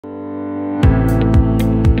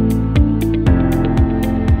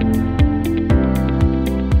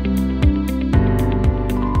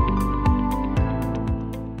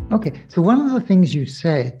Okay, so one of the things you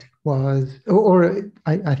said was, or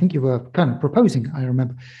I think you were kind of proposing, I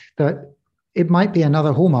remember, that it might be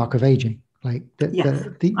another hallmark of aging. Like that, Yes,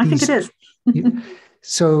 I think it is.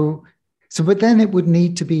 so, but then it would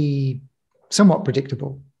need to be somewhat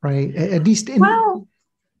predictable, right? At least in. Well,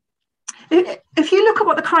 if you look at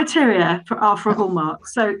what the criteria are for a hallmark,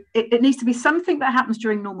 so it needs to be something that happens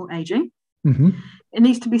during normal aging. Mm-hmm. It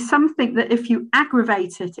needs to be something that if you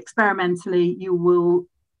aggravate it experimentally, you will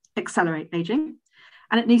accelerate aging.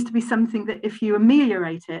 And it needs to be something that if you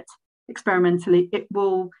ameliorate it experimentally, it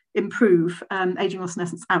will improve aging or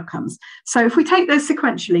senescence outcomes. So if we take those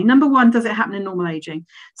sequentially, number one, does it happen in normal aging?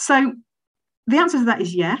 So the answer to that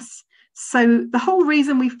is yes. So the whole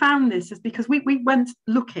reason we found this is because we went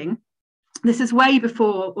looking. This is way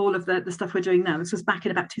before all of the stuff we're doing now. This was back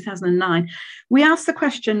in about 2009. We asked the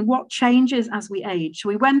question, what changes as we age? So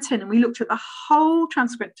we went in and we looked at the whole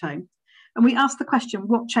transcriptome and we asked the question,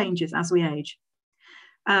 what changes as we age?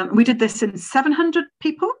 We did this in 700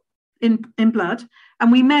 people in blood,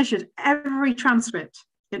 and we measured every transcript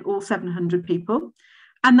in all 700 people.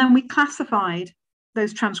 And then we classified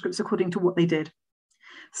those transcripts according to what they did.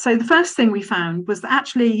 So the first thing we found was that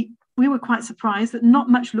actually we were quite surprised that not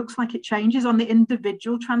much looks like it changes on the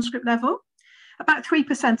individual transcript level. About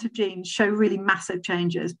 3% of genes show really massive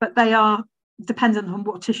changes, but they are dependent on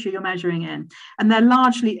what tissue you're measuring in, and they're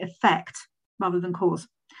largely effect rather than cause.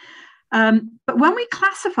 But when we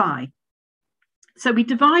classify, so we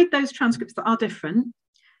divide those transcripts that are different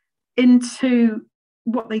into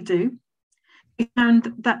what they do, we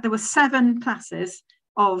found that there were 7 classes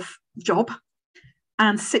of job,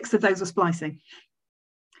 and 6 of those were splicing.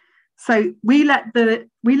 So we let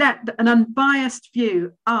an unbiased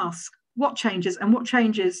view ask what changes and what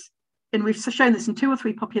changes, and we've shown this in 2 or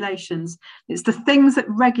 3 populations. It's the things that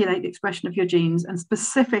regulate the expression of your genes, and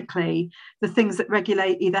specifically the things that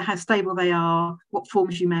regulate either how stable they are, what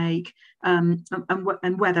forms you make, and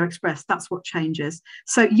where they're expressed. That's what changes.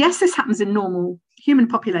 So yes, this happens in normal human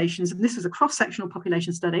populations, and this was a cross-sectional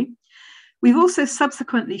population study. We've also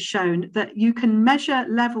subsequently shown that you can measure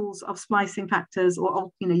levels of splicing factors,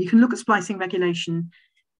 or you can look at splicing regulation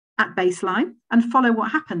at baseline and follow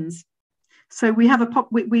what happens. So we have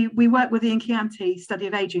we work with the Chianti study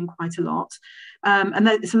of aging quite a lot, and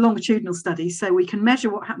it's a longitudinal study, so we can measure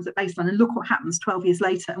what happens at baseline and look what happens 12 years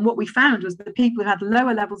later. And what we found was that the people who had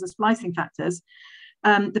lower levels of splicing factors,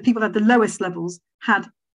 the people who had the lowest levels had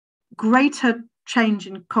greater change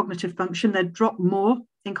in cognitive function. They'd drop more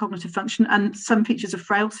in cognitive function and some features of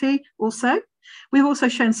frailty also. We've also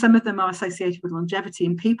shown some of them are associated with longevity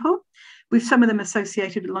in people. We've some of them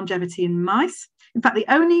associated with longevity in mice. In fact, the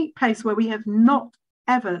only place where we have not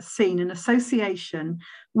ever seen an association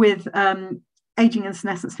with aging and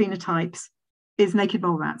senescence phenotypes is naked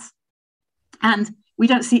mole rats. And we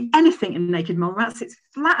don't see anything in naked mole rats. It's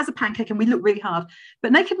flat as a pancake and we look really hard.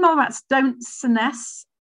 But naked mole rats don't senesce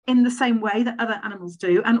in the same way that other animals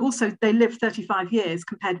do, and also they live 35 years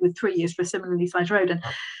compared with 3 years for a similarly sized rodent.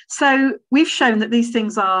 So we've shown that these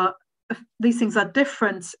things are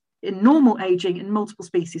different in normal aging in multiple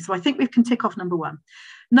species. So I think we can tick off number 1.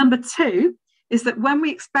 Number 2 is that when we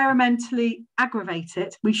experimentally aggravate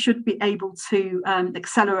it, we should be able to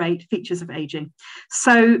accelerate features of aging.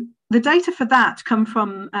 So the data for that come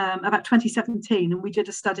from about 2017, and we did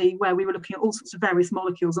a study where we were looking at all sorts of various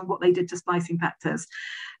molecules and what they did to splicing factors.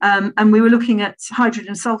 And we were looking at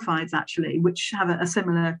hydrogen sulfides, actually, which have a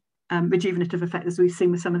similar rejuvenative effect as we've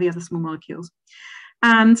seen with some of the other small molecules.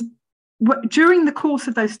 And during the course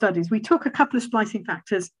of those studies, we took a couple of splicing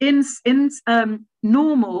factors in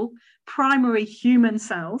normal primary human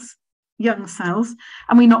cells, young cells,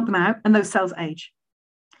 and we knocked them out, and those cells age.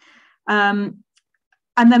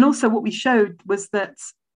 And then also what we showed was that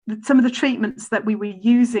some of the treatments that we were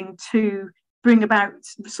using to bring about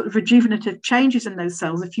sort of rejuvenative changes in those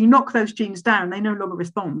cells, if you knock those genes down, they no longer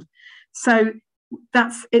respond. So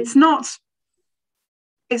it's not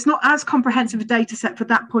as comprehensive a data set for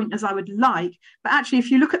that point as I would like, but actually if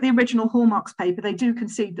you look at the original Hallmarks paper, they do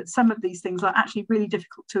concede that some of these things are actually really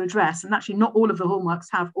difficult to address, and actually not all of the Hallmarks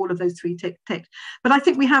have all of those 3 ticked. But I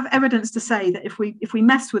think we have evidence to say that if we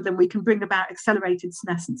mess with them, we can bring about accelerated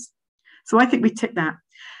senescence. So I think we tick that.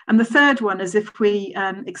 And the third one is if we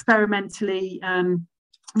experimentally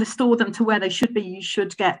restore them to where they should be, you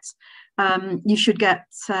should get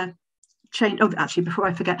change. Oh, actually, before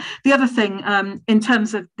I forget, the other thing in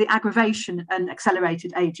terms of the aggravation and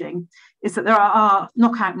accelerated aging is that there are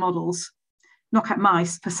knockout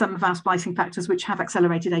mice for some of our splicing factors which have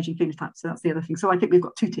accelerated aging phenotypes. So that's the other thing. So I think we've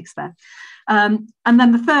got 2 ticks there. And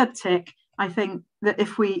then the third tick, I think that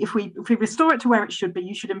if we restore it to where it should be,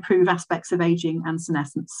 you should improve aspects of aging and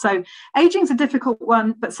senescence. So aging is a difficult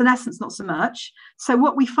one, but senescence not so much. So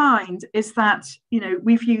what we find is that, you know,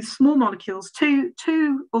 we've used small molecules, two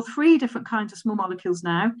or three different kinds of small molecules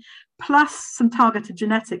now, plus some targeted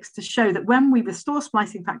genetics to show that when we restore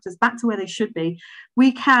splicing factors back to where they should be,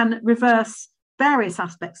 we can reverse various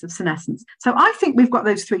aspects of senescence. So I think we've got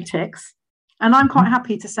those three ticks. And I'm quite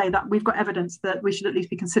happy to say that we've got evidence that we should at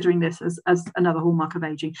least be considering this as another hallmark of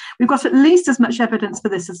aging. We've got at least as much evidence for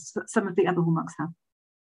this as some of the other hallmarks have.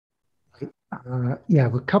 Yeah,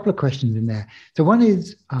 well, a couple of questions in there. So one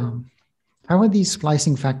is, how are these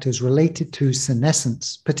splicing factors related to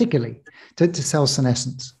senescence, particularly to cell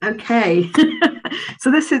senescence? Okay,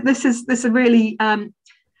 so this is a really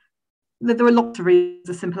there are lots of reasons.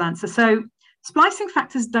 A simple answer. So splicing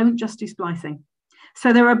factors don't just do splicing.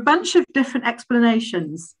 So there are a bunch of different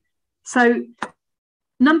explanations. So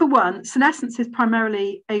number one, senescence is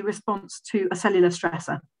primarily a response to a cellular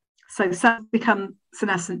stressor. So cells become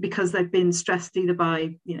senescent because they've been stressed either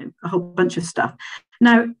by, you know, a whole bunch of stuff.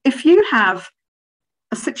 Now, if you have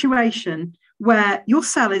a situation where your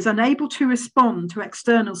cell is unable to respond to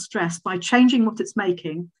external stress by changing what it's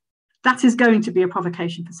making, that is going to be a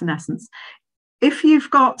provocation for senescence. If you've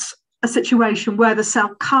got a situation where the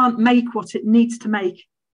cell can't make what it needs to make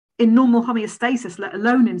in normal homeostasis, let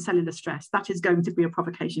alone in cellular stress, that is going to be a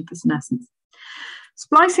provocation for senescence.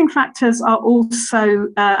 Splicing factors are also,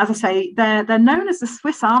 as I say, they're known as the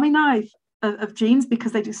Swiss Army knife of genes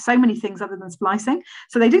because they do so many things other than splicing.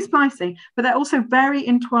 So they do splicing, but they're also very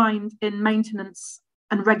entwined in maintenance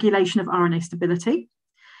and regulation of RNA stability.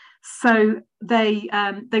 So they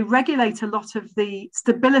regulate a lot of the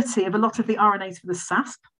stability of a lot of the RNAs for the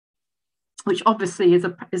SASP, which obviously is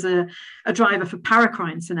a driver for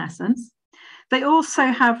paracrine senescence. They also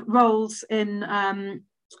have roles in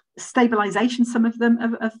stabilization, some of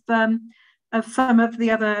them, of some of the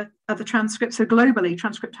other transcripts, so globally,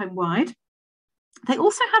 transcriptome-wide. They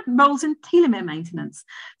also have roles in telomere maintenance.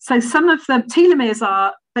 So some of them, telomeres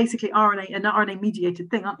are basically RNA, an RNA-mediated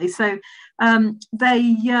thing, aren't they? So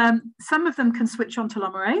some of them can switch on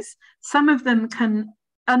telomerase, some of them can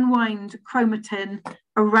unwind chromatin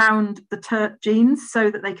around the TERT genes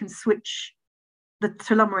so that they can switch the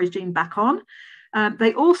telomerase gene back on.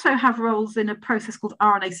 They also have roles in a process called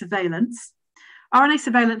RNA surveillance. RNA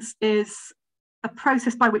surveillance is a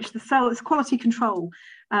process by which the cell is quality control,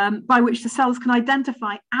 by which the cells can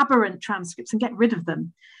identify aberrant transcripts and get rid of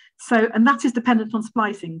them. So, and that is dependent on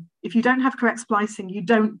splicing. If you don't have correct splicing, you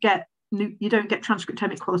don't get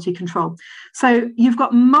transcriptomic quality control. So you've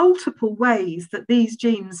got multiple ways that these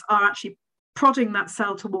genes are actually prodding that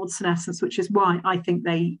cell towards senescence, which is why I think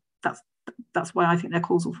that's why I think they're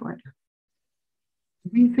causal for it.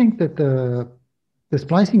 Do you think that the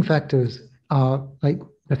splicing factors are like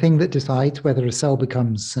the thing that decides whether a cell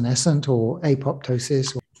becomes senescent or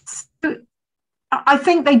apoptosis? So I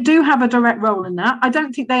think they do have a direct role in that. I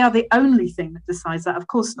don't think they are the only thing that decides that, of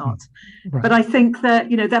course not. Right. But I think that,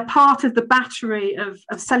 you know, they're part of the battery of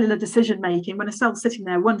cellular decision making. When a cell's sitting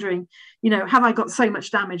there wondering, you know, have I got so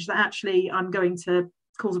much damage that actually I'm going to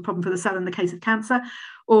cause a problem for the cell in the case of cancer,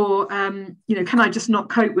 or you know, can I just not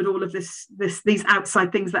cope with all of these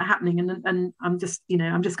outside things that are happening, and I'm just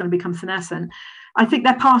going to become senescent. I think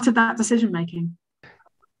they're part of that decision making.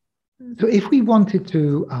 So if we wanted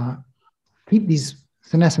to keep these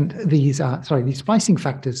splicing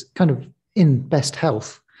factors kind of in best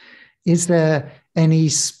health, is there any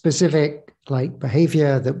specific like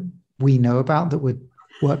behavior that we know about that would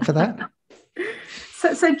work for that?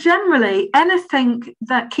 So generally, anything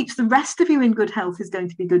that keeps the rest of you in good health is going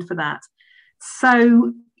to be good for that.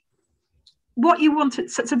 So what you want to,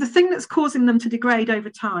 so the thing that's causing them to degrade over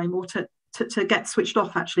time, or to get switched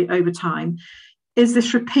off actually over time, is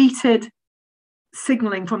this repeated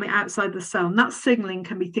signaling from the outside the cell. And that signaling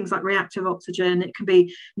can be things like reactive oxygen, it can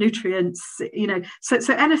be nutrients, you know,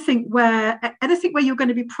 so anything where you're going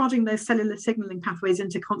to be prodding those cellular signaling pathways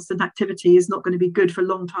into constant activity is not going to be good for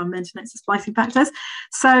long-term maintenance of splicing factors.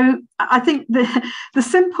 So I think the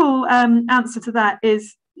simple answer to that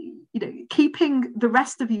is, you know, keeping the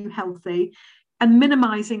rest of you healthy and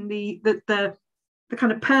minimizing the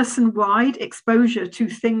kind of person-wide exposure to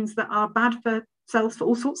things that are bad for cells for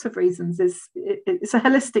all sorts of reasons. It's a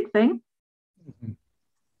holistic thing.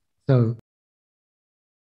 So